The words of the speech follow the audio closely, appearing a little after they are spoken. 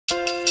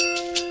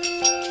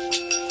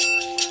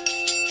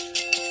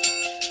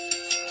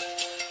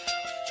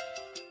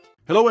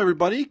Hello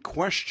everybody,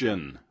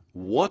 question.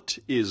 What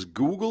is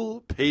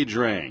Google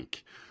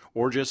PageRank?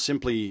 Or just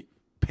simply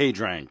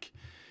PageRank?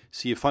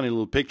 See a funny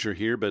little picture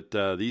here, but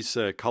these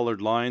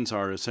colored lines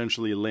are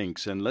essentially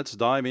links. And let's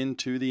dive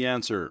into the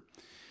answer.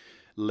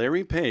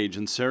 Larry Page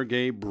and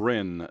Sergey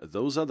Brin,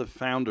 those are the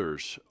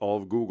founders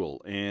of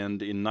Google.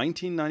 And in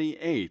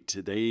 1998,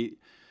 they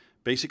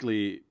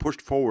basically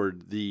pushed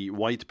forward the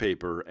white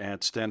paper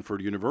at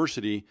Stanford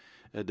University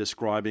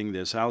describing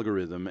this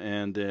algorithm.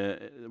 And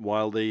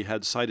while they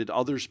had cited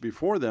others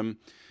before them,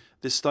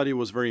 this study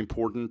was very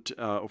important,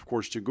 of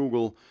course, to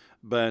Google,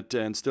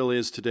 and still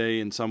is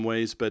today in some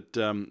ways. But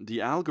the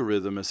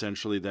algorithm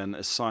essentially then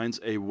assigns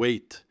a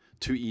weight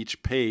to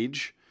each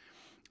page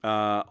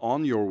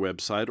on your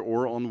website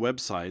or on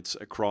websites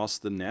across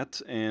the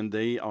net, and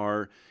they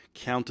are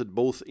counted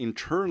both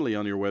internally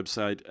on your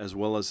website as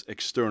well as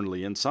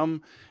externally. And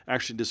some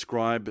actually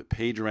describe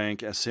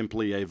PageRank as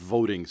simply a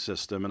voting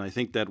system, and I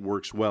think that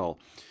works well.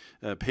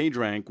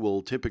 PageRank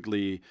will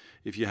typically,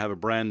 if you have a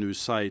brand new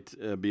site,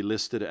 be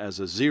listed as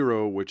a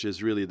 0, which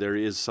is really, there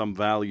is some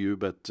value,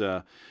 but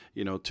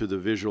you know, to the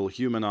visual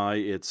human eye,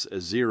 it's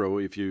a 0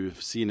 if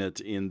you've seen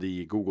it in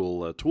the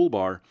Google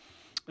toolbar.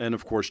 And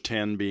of course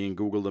 10 being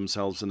Google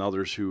themselves and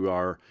others who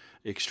are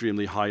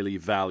extremely highly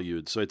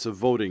valued. So it's a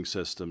voting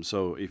system.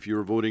 So if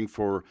you're voting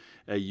for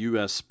a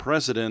US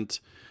president,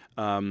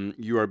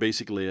 you are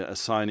basically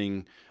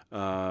assigning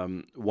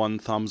one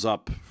thumbs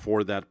up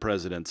for that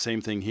president.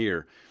 Same thing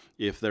here.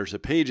 If there's a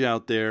page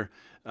out there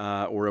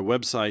or a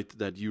website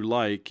that you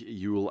like,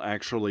 you will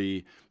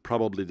actually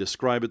probably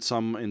describe it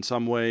in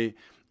some way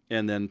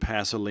and then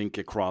pass a link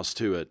across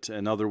to it.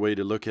 Another way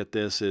to look at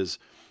this is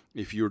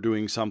if you're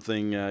doing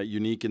something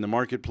unique in the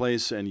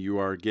marketplace and you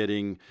are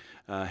getting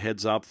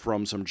heads up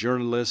from some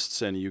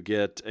journalists and you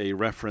get a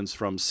reference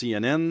from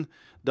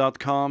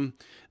CNN.com,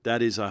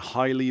 that is a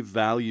highly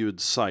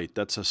valued site.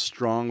 That's a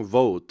strong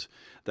vote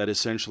that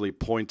essentially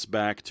points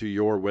back to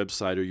your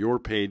website or your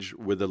page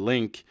with a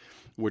link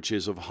which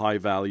is of high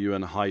value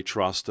and high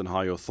trust and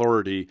high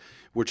authority,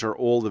 which are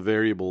all the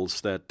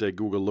variables that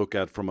Google look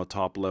at from a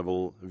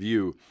top-level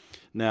view.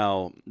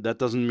 Now, that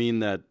doesn't mean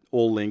that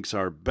all links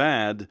are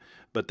bad,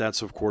 but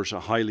that's, of course, a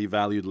highly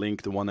valued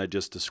link, the one I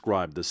just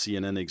described, the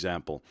CNN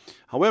example.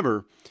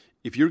 However,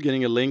 if you're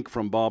getting a link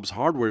from Bob's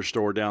hardware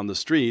store down the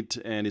street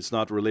and it's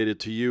not related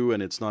to you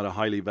and it's not a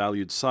highly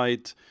valued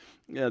site,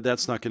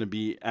 that's not going to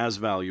be as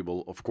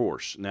valuable, of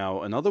course.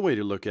 Now, another way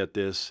to look at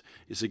this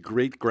is a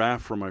great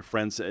graph from my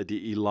friends at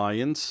the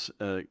Alliance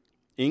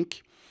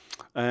Inc.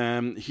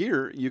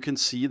 Here you can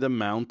see the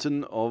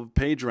mountain of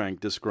PageRank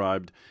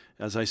described.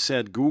 As I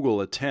said,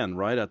 Google a 10,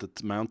 right, at the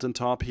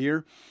mountaintop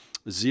here.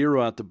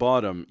 0 at the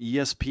bottom.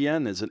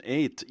 ESPN is an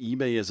 8.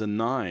 eBay is a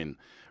 9,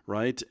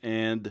 right?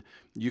 And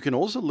you can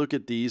also look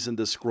at these and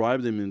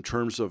describe them in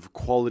terms of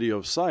quality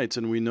of sites.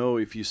 And we know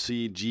if you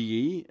see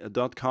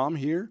GE.com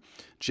here,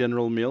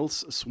 General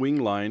Mills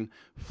swing line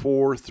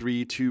 4,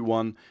 3, 2,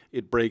 1,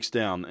 it breaks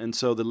down. And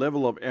so the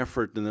level of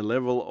effort and the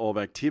level of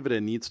activity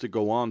that needs to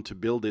go on to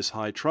build this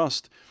high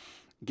trust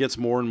gets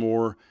more and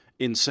more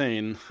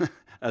insane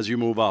as you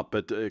move up.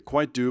 But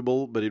quite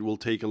doable, but it will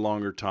take a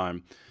longer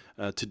time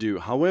to do.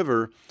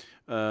 However,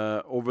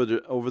 over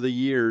the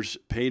years,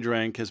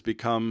 PageRank has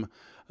become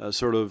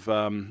sort of,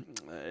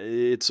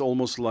 it's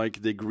almost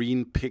like the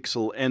green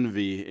pixel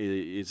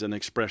envy is an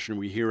expression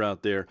we hear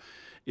out there.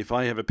 If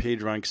I have a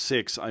PageRank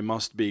 6, I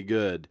must be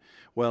good.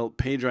 Well,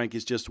 PageRank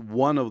is just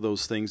one of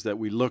those things that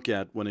we look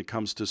at when it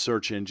comes to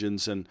search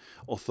engines and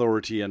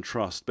authority and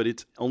trust, but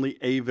it's only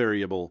a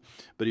variable.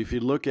 But if you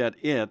look at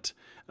it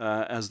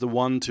as the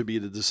one to be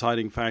the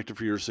deciding factor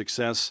for your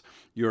success,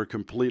 you're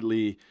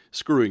completely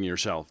screwing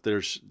yourself.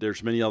 There's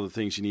many other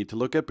things you need to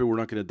look at, but we're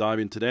not going to dive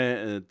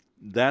into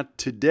that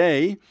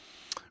today.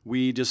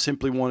 We just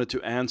simply wanted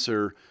to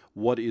answer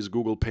what is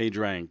Google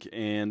PageRank,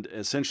 and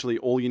essentially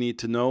all you need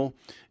to know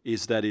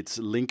is that it's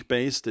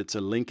link-based. It's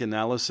a link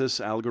analysis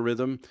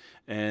algorithm,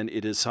 and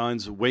it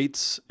assigns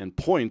weights and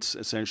points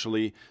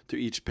essentially to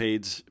each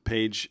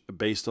page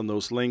based on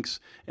those links,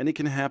 and it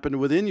can happen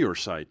within your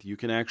site. You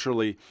can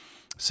actually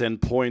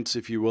send points,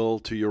 if you will,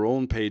 to your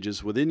own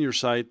pages within your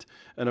site,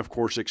 and of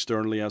course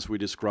externally, as we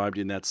described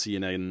in that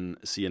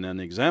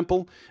CNN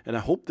example. And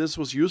I hope this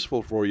was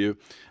useful for you,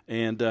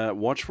 and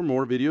watch for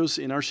more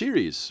videos in our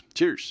series.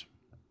 Cheers.